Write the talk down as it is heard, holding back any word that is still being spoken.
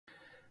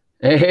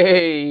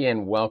Hey,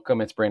 and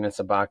welcome. It's Brandon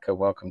Sobotka.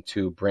 Welcome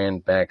to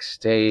Brand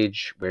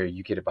Backstage, where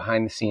you get a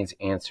behind-the-scenes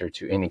answer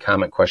to any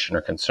comment, question,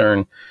 or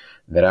concern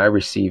that I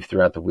receive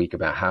throughout the week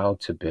about how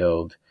to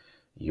build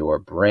your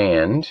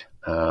brand,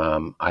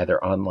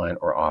 either online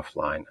or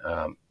offline.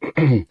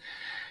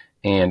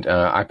 And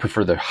I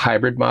prefer the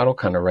hybrid model,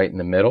 kind of right in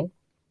the middle,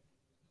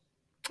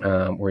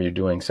 where you're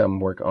doing some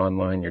work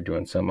online, you're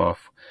doing some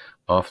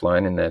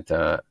offline, and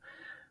that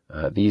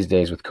these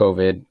days with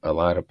COVID, a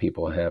lot of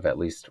people have at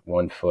least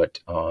one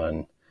foot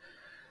on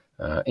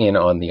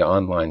the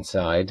online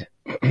side,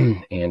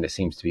 and it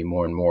seems to be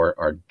more and more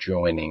are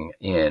joining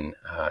in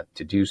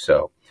to do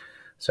so.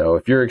 So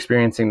if you're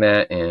experiencing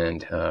that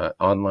and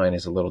online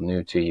is a little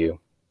new to you,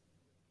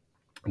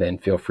 then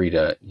feel free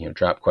to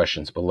drop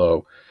questions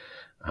below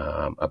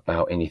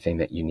about anything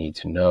that you need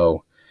to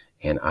know,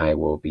 and I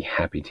will be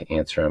happy to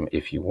answer them.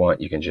 If you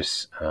want, you can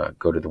just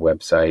go to the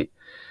website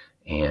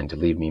and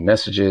leave me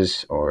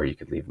messages, or you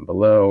could leave them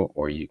below,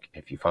 or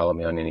if you follow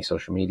me on any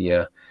social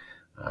media,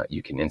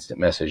 you can instant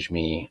message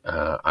me.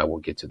 I will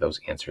get to those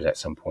answers at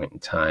some point in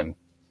time,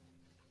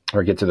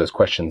 or get to those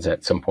questions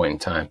at some point in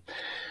time,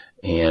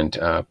 and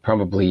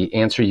probably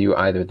answer you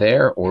either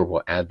there, or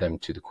we'll add them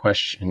to the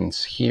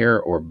questions here,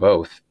 or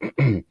both.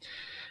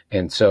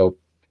 And so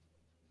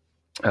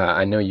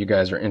I know you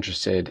guys are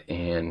interested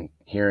in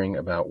hearing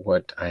about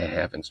what I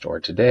have in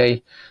store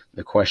today.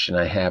 The question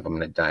I have, I'm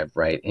going to dive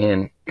right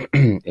in,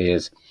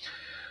 is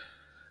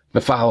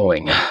the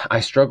following. I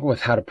struggle with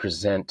how to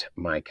present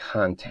my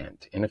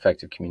content.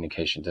 Ineffective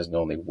communication doesn't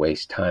only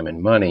waste time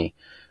and money,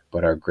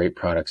 but our great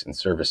products and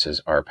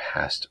services are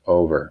passed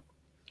over.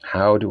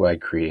 How do I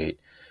create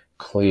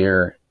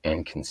clear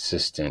and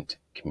consistent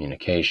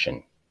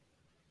communication?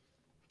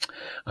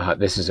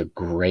 This is a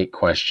great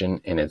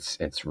question, and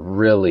it's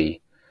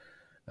really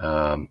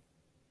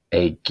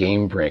a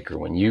game breaker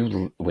when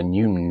you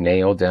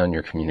nail down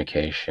your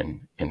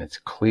communication and it's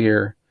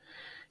clear,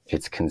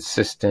 it's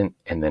consistent,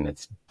 and then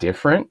it's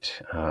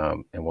different.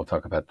 And we'll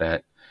talk about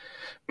that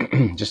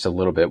just a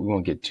little bit. We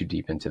won't get too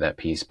deep into that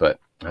piece, but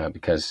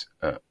because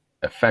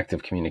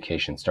effective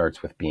communication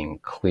starts with being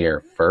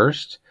clear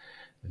first,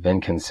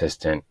 then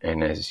consistent,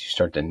 and as you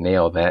start to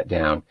nail that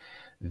down,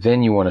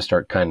 then you want to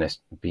start kind of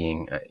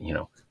being,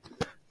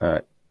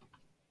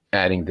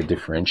 adding the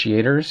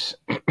differentiators.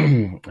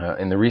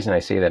 And the reason I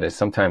say that is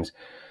sometimes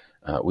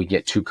we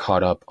get too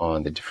caught up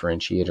on the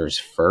differentiators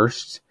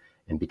first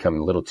and become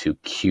a little too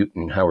cute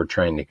in how we're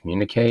trying to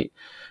communicate,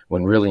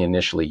 when really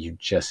initially you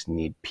just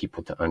need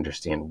people to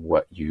understand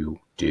what you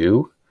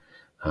do,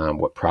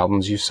 what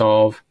problems you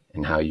solve,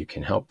 and how you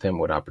can help them,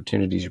 what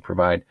opportunities you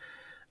provide,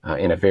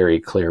 in a very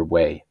clear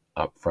way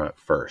up front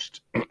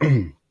first.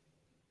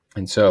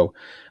 And so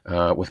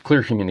with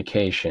clear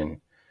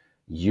communication,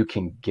 you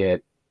can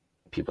get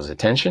people's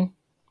attention,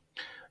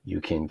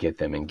 you can get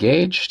them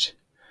engaged,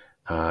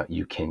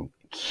 you can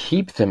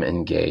keep them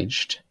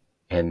engaged,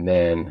 and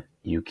then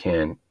you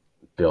can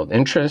build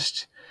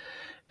interest,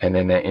 and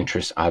then that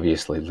interest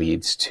obviously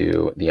leads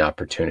to the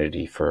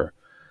opportunity for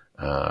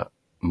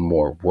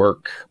more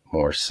work,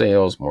 more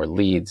sales, more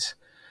leads,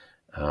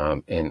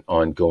 and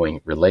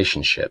ongoing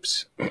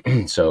relationships.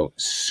 So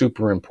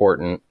super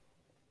important,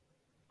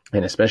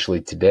 and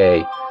especially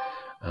today,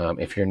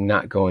 if you're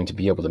not going to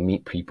be able to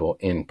meet people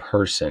in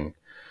person,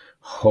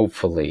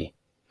 hopefully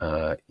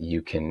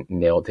you can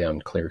nail down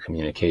clear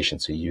communication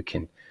so you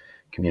can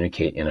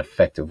communicate in an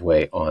effective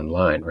way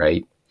online,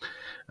 right?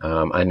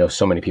 I know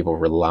so many people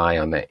rely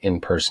on that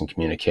in-person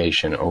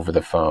communication over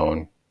the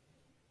phone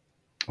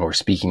or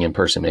speaking in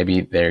person.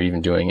 Maybe they're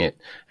even doing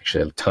it.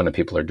 Actually, a ton of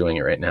people are doing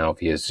it right now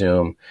via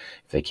Zoom.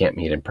 If they can't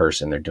meet in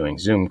person, they're doing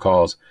Zoom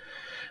calls.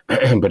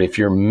 But if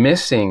you're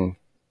missing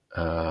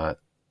the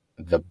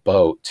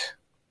boat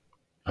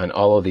on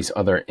all of these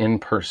other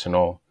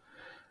impersonal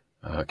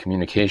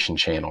communication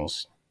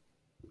channels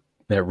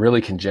that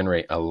really can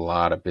generate a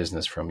lot of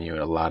business from you,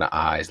 and a lot of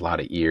eyes, a lot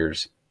of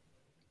ears,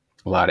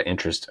 a lot of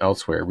interest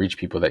elsewhere, reach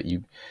people that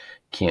you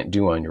can't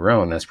do on your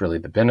own, that's really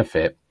the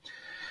benefit,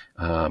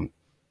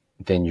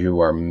 then you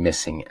are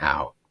missing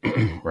out,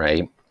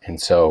 right? And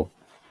so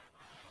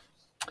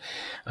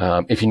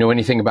if you know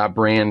anything about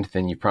brand,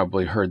 then you've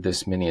probably heard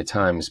this many a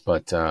times,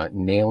 but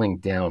nailing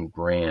down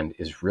brand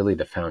is really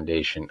the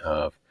foundation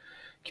of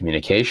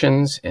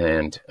communications,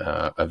 and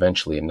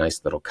eventually a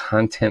nice little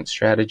content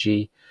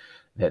strategy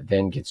that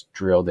then gets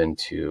drilled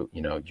into,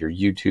 your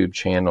YouTube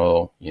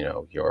channel,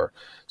 your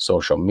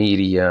social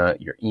media,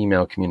 your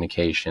email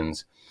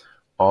communications,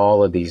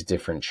 all of these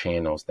different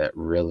channels that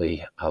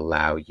really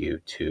allow you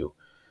to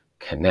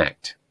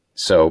connect.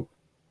 So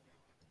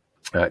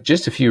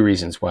just a few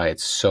reasons why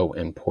it's so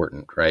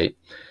important, right?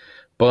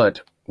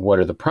 But what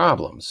are the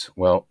problems?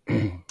 Well,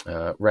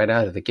 right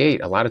out of the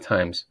gate, a lot of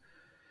times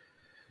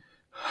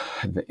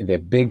the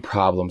big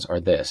problems are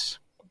this.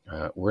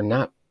 We're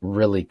not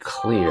really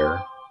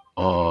clear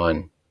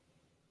on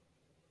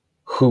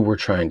who we're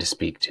trying to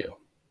speak to,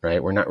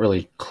 right? We're not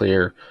really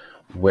clear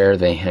where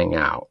they hang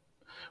out.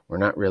 we're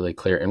not really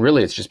clear. And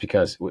really, it's just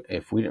because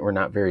if we're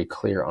not very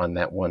clear on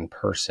that one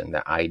person,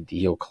 the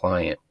ideal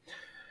client,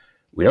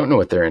 we don't know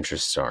what their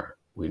interests are.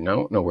 We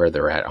don't know where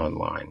they're at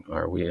online,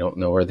 or we don't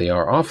know where they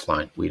are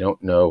offline. We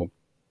don't know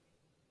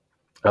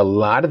a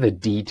lot of the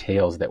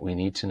details that we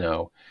need to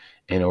know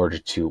in order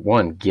to,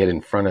 one, get in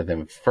front of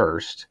them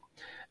first,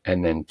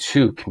 and then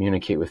two,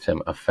 communicate with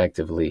them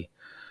effectively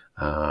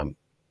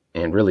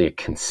and really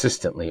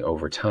consistently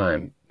over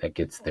time that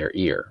gets their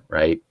ear,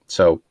 right?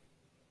 So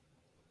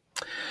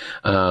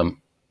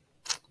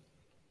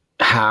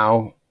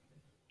how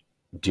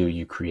do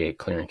you create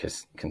clear and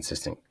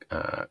consistent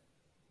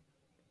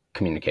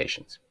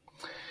communications?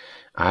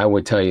 I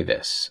would tell you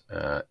this.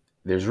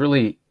 There's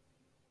really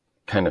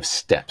kind of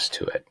steps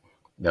to it.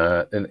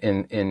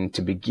 And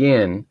to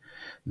begin,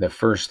 the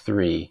first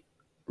three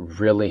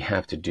really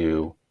have to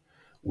do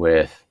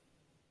with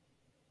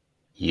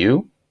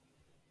you,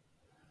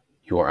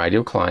 your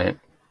ideal client,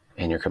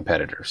 and your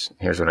competitors.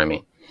 Here's what I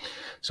mean.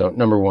 So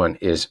number one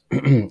is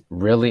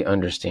really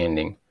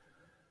understanding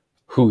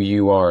who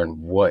you are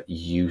and what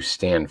you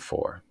stand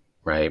for,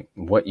 right?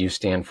 What you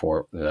stand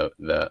for,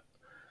 the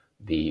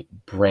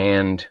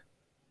brand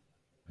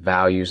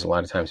values, a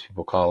lot of times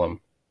people call them,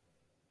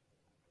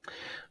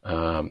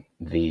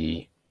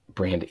 the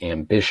brand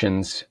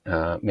ambitions,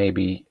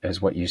 maybe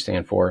as what you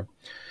stand for.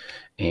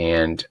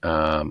 And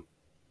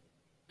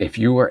if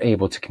you are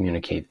able to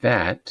communicate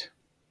that,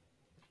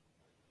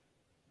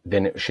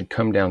 then it should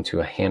come down to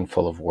a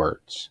handful of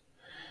words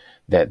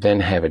that then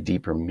have a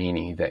deeper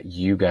meaning that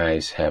you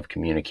guys have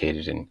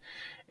communicated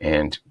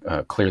and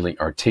clearly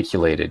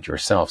articulated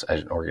yourselves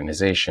as an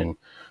organization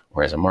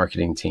or as a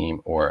marketing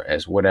team or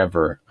as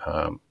whatever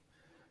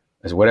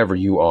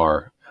you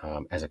are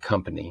as a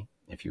company.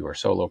 If you are a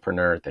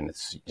solopreneur, then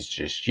it's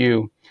just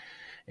you.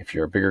 If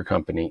you're a bigger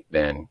company,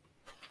 then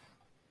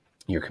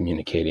you're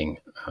communicating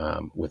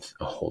with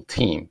a whole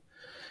team.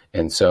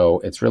 And so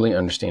it's really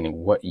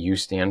understanding what you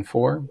stand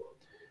for,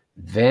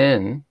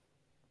 then,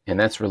 and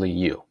that's really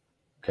you,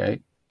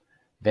 okay?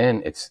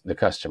 Then it's the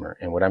customer.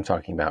 And what I'm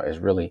talking about is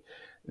really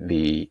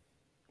the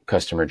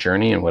customer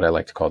journey and what I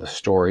like to call the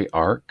story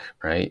arc,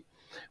 right?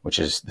 Which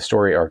is the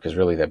story arc is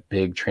really that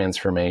big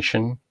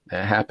transformation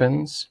that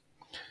happens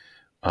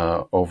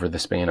over the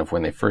span of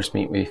when they first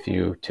meet with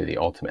you to the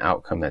ultimate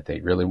outcome that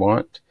they really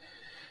want.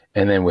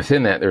 And then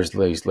within that, there's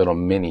these little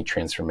mini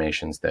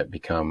transformations that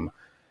become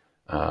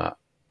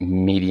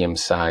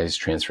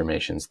medium-sized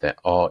transformations that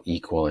all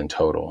equal in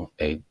total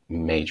a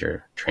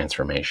major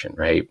transformation,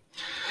 right?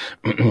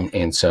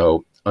 And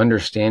so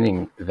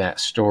understanding that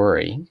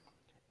story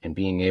and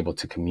being able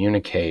to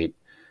communicate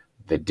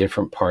the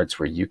different parts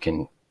where you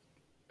can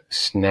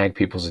snag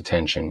people's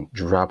attention,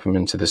 drop them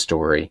into the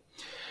story,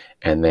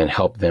 and then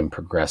help them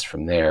progress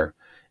from there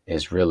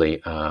is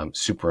really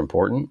super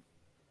important.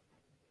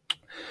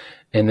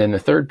 And then the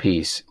third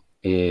piece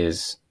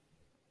is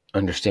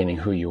understanding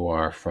who you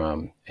are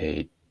from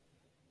a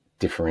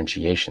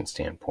differentiation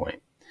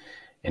standpoint,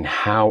 and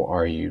how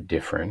are you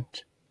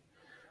different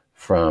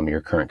from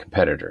your current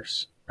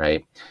competitors,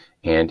 right?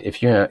 And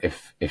if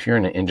you're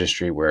in an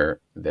industry where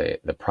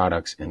the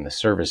products and the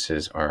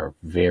services are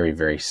very,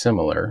 very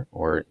similar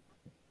or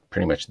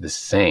pretty much the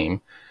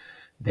same,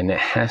 then it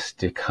has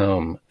to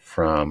come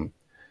from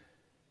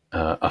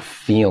a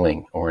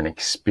feeling or an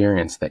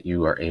experience that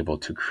you are able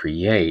to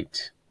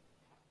create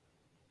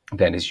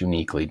that is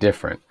uniquely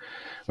different,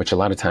 which a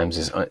lot of times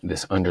is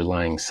this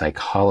underlying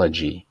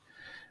psychology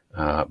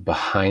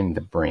behind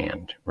the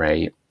brand,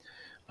 right?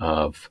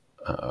 Of,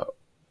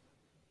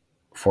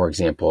 for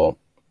example,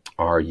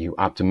 are you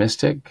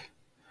optimistic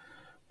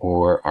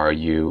or are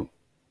you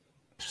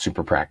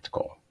super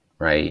practical,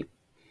 right?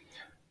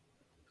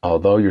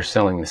 Although you're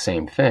selling the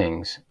same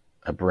things,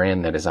 a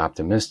brand that is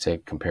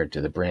optimistic compared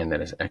to the brand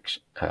that is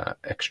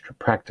extra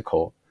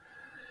practical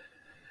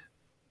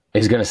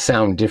is going to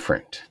sound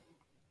different.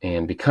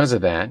 And because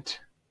of that,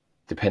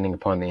 depending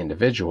upon the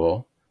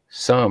individual,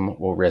 some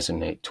will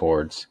resonate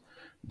towards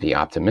the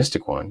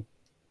optimistic one,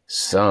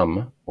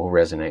 some will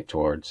resonate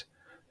towards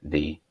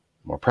the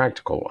more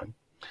practical one.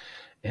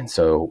 And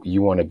so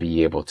you want to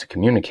be able to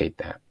communicate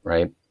that,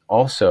 right?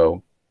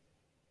 Also,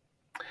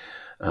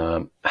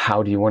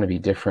 how do you want to be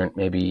different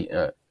maybe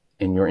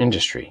in your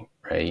industry,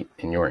 right?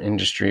 In your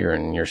industry or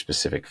in your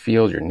specific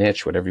field, your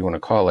niche, whatever you want to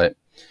call it,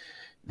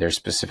 there's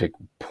specific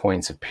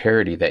points of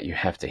parity that you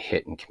have to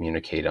hit and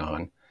communicate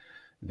on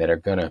that are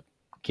going to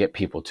get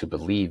people to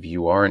believe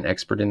you are an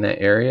expert in that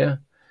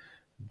area.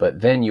 But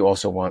then you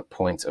also want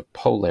points of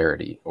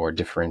polarity or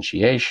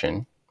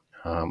differentiation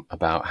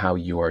about how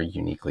you are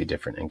uniquely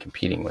different and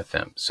competing with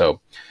them.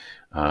 So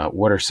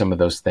what are some of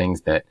those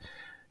things that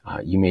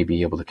you may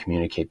be able to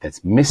communicate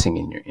that's missing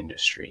in your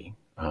industry?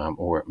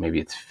 Or maybe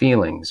it's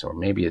feelings, or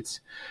maybe it's,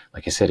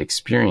 like I said,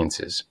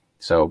 experiences.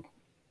 So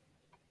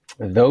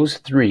those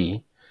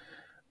three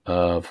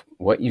of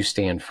what you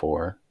stand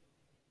for,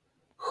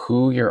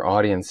 who your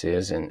audience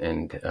is,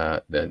 and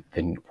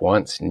the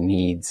wants,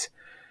 needs,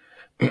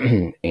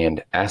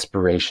 and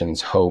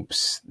aspirations,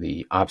 hopes,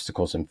 the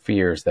obstacles and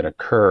fears that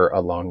occur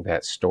along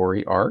that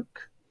story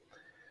arc,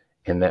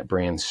 and that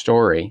brand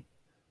story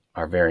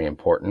are very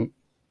important.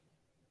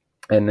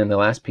 And then the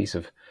last piece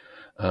of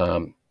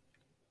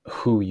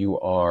who you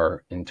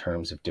are in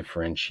terms of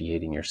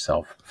differentiating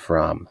yourself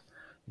from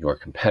your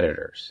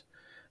competitors.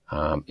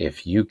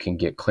 If you can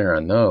get clear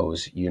on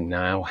those, you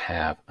now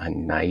have a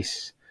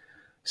nice,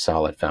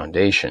 solid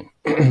foundation.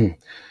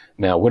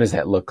 Now, what does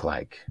that look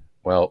like?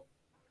 Well,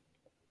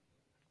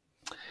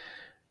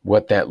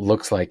 what that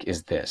looks like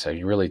is this. I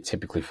really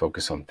typically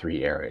focus on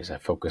 3 areas. I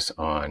focus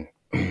on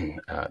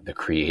the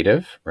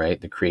creative, right?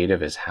 The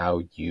creative is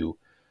how you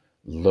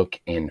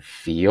look and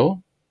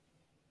feel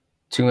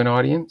to an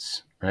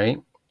audience, right?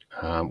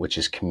 Which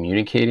is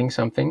communicating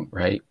something,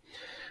 right?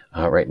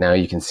 Right now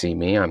you can see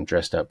me, I'm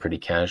dressed up pretty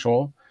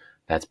casual.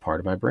 That's part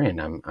of my brand.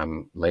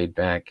 I'm laid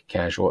back,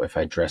 casual. If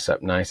I dress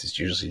up nice, it's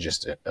usually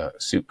just a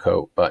suit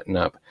coat, button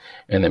up,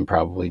 and then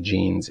probably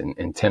jeans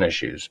and tennis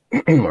shoes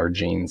or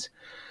jeans,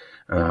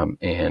 or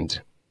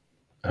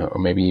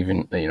maybe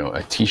even,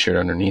 a t-shirt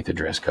underneath a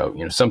dress coat,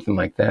 something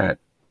like that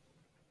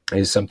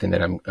is something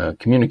that I'm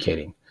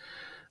communicating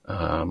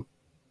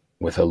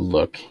with a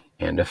look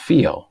and a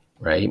feel,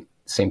 right?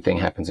 Same thing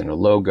happens in a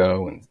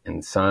logo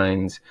and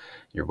signs,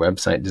 your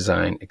website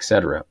design,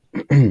 etc.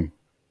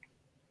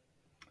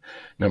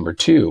 Number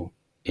 2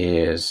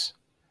 is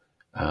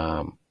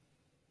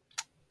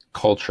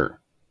culture,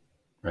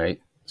 right?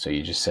 So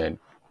you just said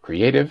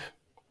creative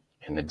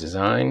and the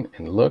design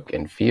and look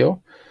and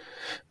feel.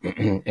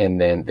 And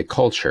then the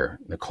culture.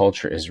 The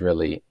culture is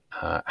really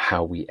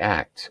how we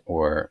act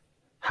or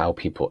how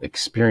people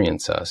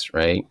experience us,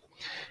 right?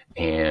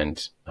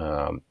 And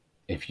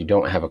if you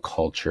don't have a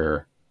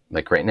culture,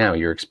 like right now,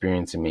 you're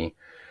experiencing me,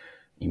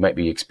 you might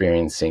be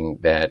experiencing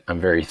that I'm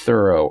very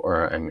thorough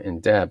or I'm in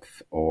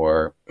depth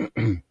or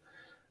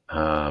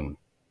I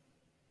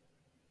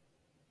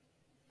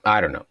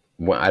don't know.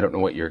 I don't know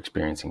what you're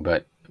experiencing,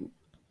 but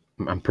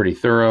I'm pretty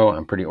thorough.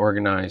 I'm pretty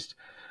organized.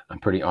 I'm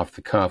pretty off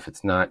the cuff.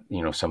 It's not,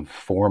 some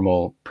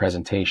formal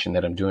presentation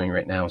that I'm doing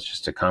right now. It's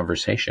just a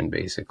conversation,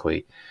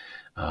 basically,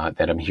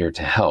 that I'm here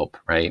to help,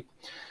 right?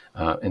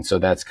 And so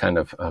that's kind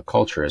of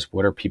culture, is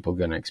what are people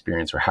going to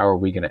experience, or how are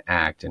we going to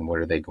act, and what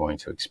are they going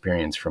to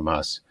experience from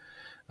us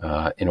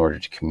in order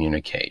to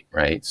communicate,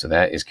 right? So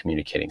that is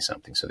communicating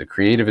something. So the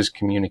creative is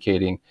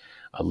communicating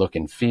a look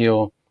and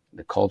feel.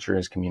 The culture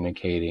is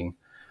communicating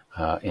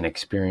an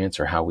experience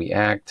or how we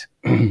act.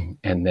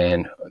 And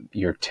then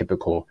your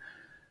typical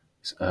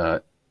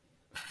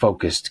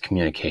focused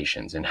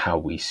communications and how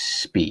we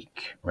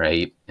speak,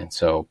 right? And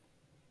so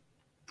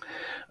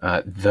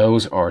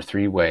those are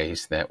 3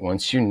 ways that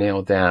once you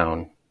nail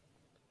down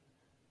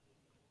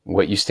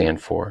what you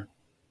stand for,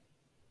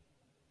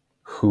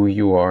 who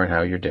you are and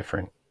how you're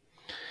different,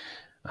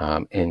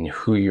 and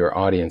who your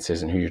audience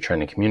is and who you're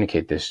trying to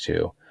communicate this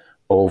to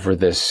over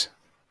this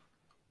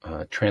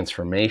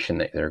transformation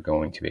that they're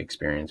going to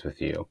experience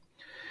with you,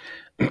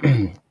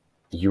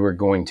 you are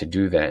going to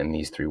do that in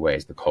these 3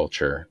 ways: the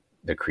culture,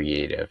 the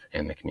creative,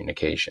 and the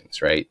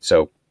communications, right?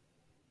 So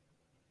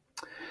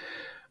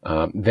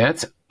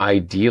that's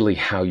ideally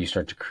how you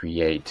start to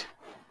create,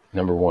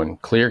 number 1,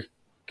 clear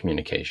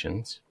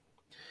communications,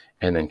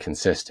 and then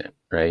consistent,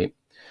 right?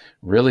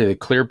 Really, the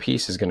clear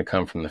piece is going to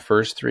come from the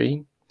first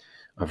 3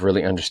 of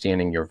really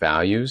understanding your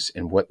values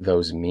and what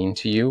those mean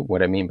to you.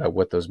 What I mean by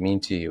what those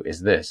mean to you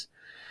is this,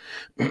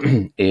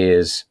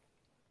 is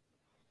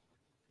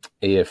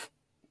if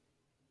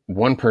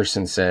one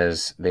person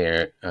says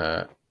they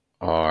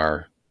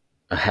are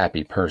a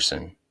happy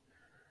person,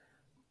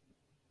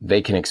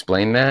 they can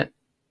explain that,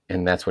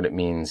 and that's what it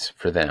means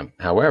for them.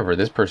 However,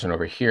 this person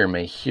over here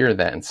may hear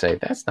that and say,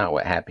 that's not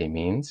what happy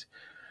means,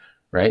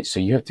 right? So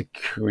you have to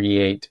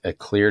create a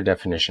clear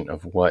definition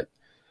of what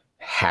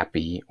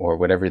happy, or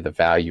whatever the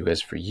value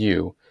is for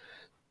you,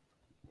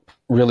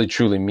 really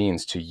truly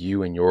means to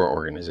you and your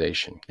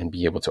organization, and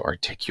be able to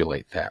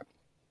articulate that.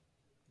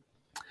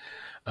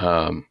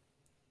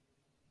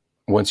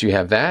 Once you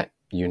have that,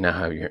 you now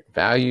have your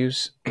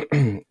values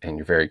and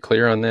you're very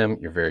clear on them.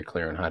 You're very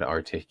clear on how to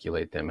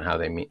articulate them, how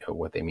they mean,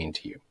 what they mean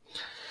to you.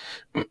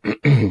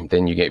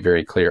 Then you get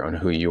very clear on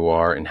who you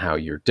are and how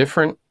you're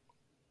different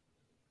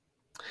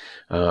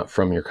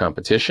from your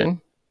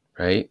competition,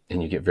 right?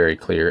 And you get very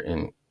clear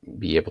and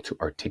be able to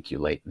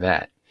articulate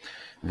that.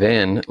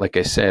 Then, like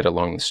I said,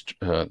 along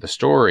the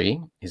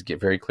story is get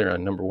very clear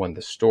on, number 1,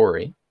 the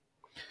story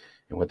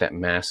and what that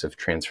massive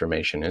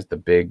transformation is, the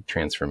big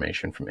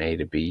transformation from A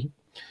to B.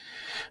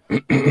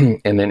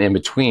 And then in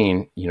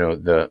between,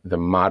 the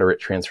moderate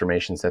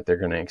transformations that they're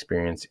going to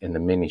experience and the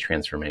mini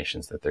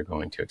transformations that they're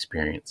going to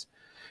experience,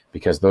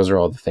 because those are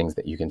all the things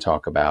that you can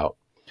talk about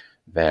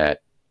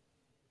that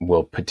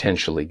will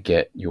potentially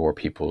get your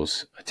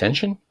people's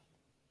attention,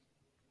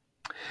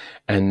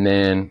 and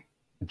then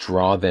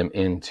draw them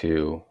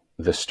into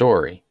the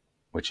story,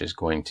 which is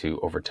going to,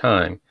 over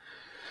time,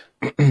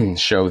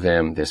 show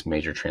them this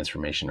major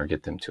transformation or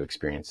get them to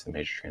experience the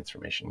major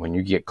transformation. When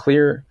you get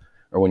clear,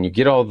 or when you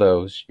get all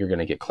those, you're going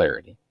to get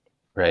clarity,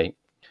 right?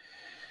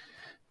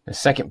 The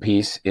second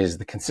piece is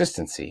the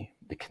consistency.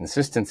 The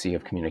consistency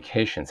of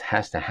communications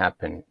has to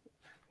happen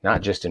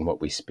not just in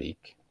what we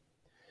speak,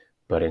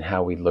 but in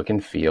how we look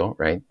and feel,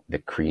 right? The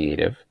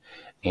creative,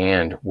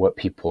 and what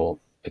people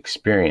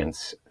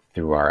experience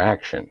through our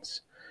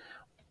actions.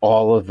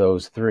 All of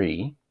those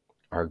three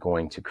are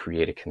going to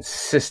create a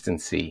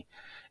consistency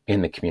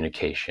in the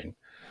communication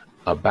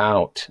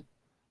about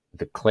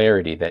the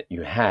clarity that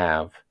you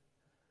have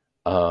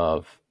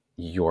of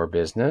your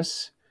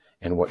business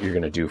and what you're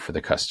going to do for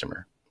the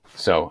customer.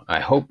 So I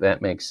hope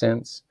that makes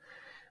sense.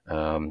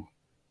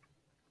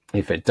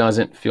 If it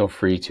doesn't, feel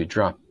free to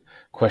drop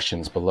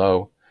questions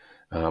below.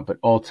 But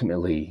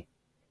ultimately,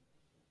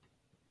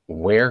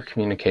 where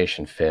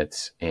communication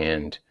fits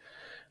and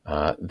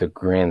the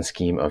grand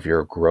scheme of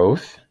your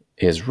growth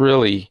is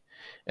really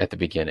at the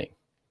beginning.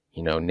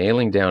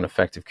 Nailing down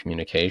effective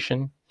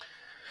communication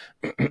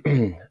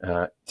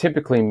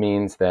typically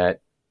means that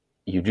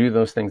you do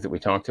those things that we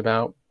talked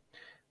about,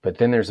 but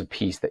then there's a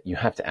piece that you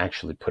have to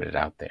actually put it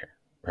out there,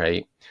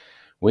 right?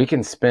 We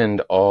can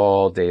spend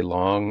all day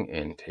long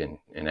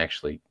and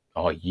actually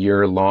all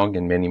year long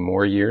and many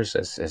more years,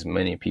 as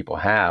many people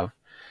have,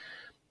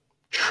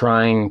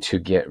 trying to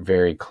get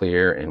very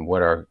clear and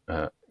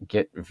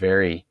get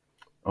very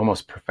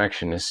almost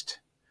perfectionist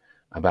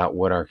about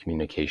what our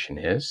communication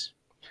is.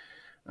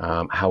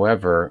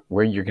 However,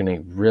 where you're going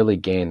to really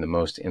gain the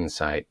most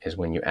insight is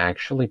when you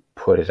actually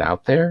put it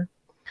out there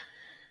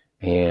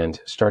and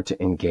start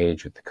to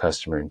engage with the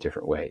customer in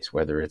different ways,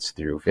 whether it's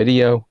through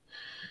video,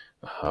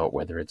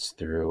 whether it's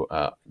through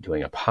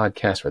doing a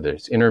podcast, whether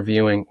it's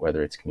interviewing,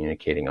 whether it's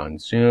communicating on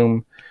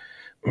Zoom,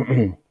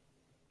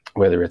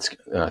 whether it's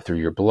through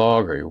your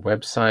blog or your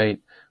website,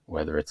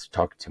 whether it's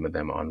talking to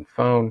them on the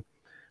phone,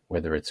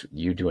 whether it's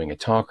you doing a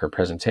talk or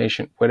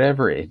presentation,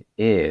 whatever it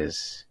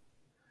is,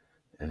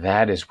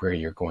 that is where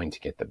you're going to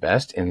get the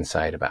best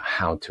insight about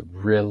how to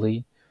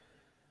really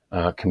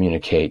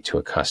communicate to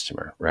a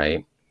customer,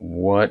 right?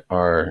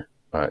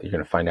 You're going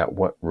to find out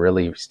what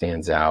really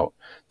stands out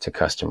to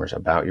customers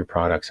about your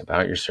products,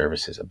 about your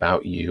services,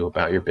 about you,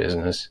 about your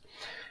business.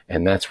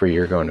 And that's where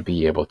you're going to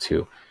be able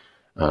to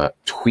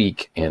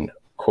tweak and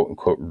quote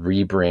unquote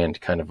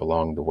rebrand kind of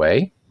along the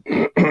way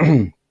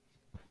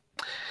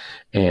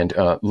and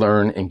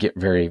learn and get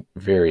very,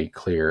 very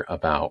clear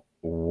about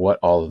what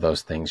all of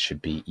those things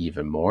should be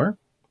even more.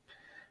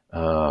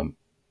 And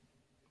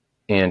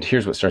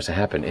here's what starts to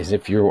happen is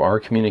if you are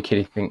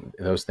communicating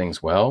those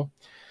things well,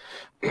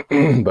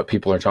 but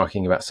people are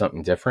talking about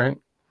something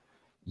different,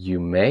 you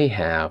may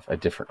have a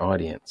different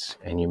audience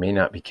and you may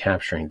not be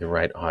capturing the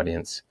right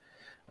audience.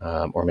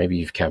 Or maybe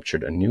you've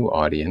captured a new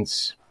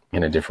audience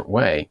in a different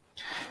way.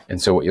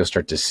 And so what you'll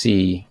start to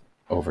see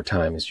over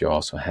time is you'll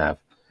also have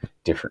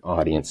different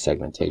audience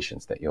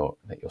segmentations that you'll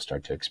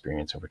start to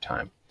experience over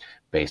time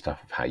based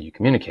off of how you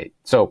communicate.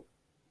 So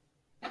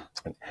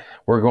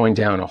we're going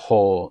down a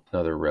whole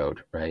other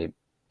road, right?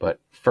 But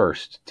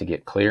first, to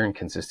get clear and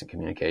consistent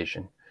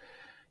communication,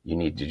 you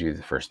need to do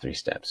the first three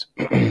steps.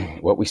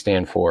 What we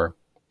stand for,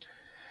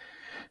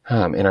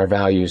 and our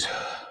values,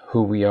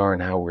 who we are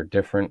and how we're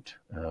different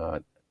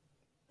from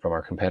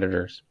our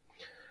competitors,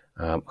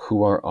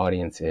 who our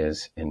audience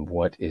is, and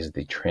what is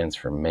the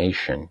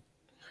transformation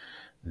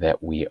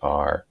that we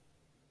are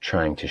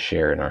trying to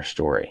share in our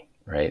story,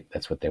 right?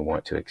 That's what they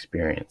want to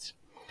experience.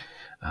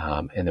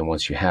 And then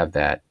once you have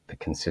that, the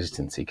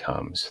consistency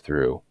comes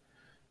through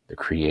the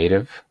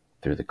creative,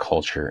 through the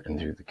culture, and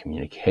through the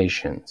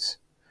communications,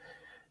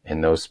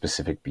 and those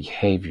specific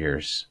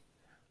behaviors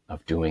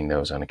of doing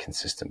those on a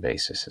consistent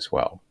basis as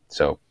well.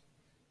 So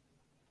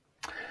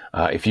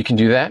if you can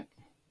do that,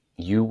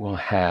 you will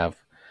have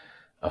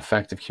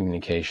effective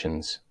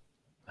communications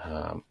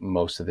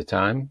most of the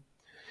time,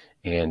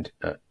 and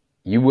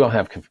you will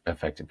have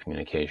effective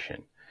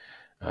communication.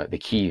 The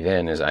key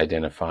then is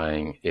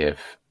identifying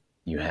if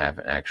you have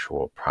an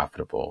actual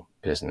profitable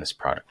business,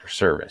 product, or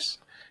service.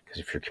 Because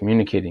if you're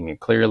communicating it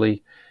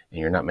clearly and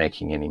you're not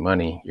making any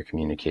money, you're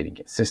communicating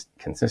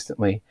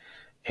consistently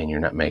and you're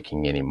not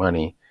making any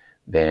money,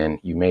 then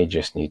you may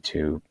just need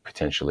to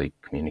potentially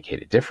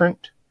communicate it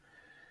different.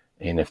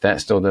 And if that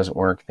still doesn't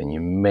work, then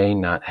you may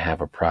not have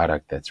a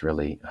product that's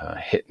really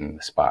hitting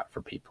the spot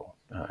for people.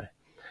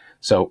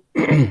 So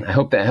I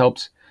hope that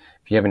helps.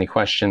 If you have any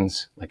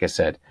questions, like I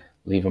said,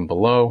 leave them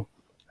below.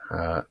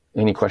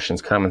 Any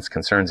questions, comments,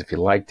 concerns, if you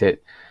liked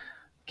it,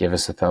 give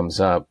us a thumbs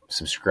up,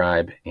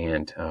 subscribe,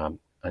 and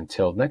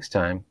until next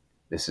time,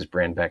 this is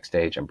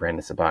Backstage. I'm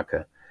Brandon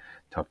Sobotka.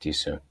 Talk to you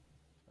soon.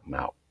 I'm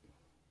out.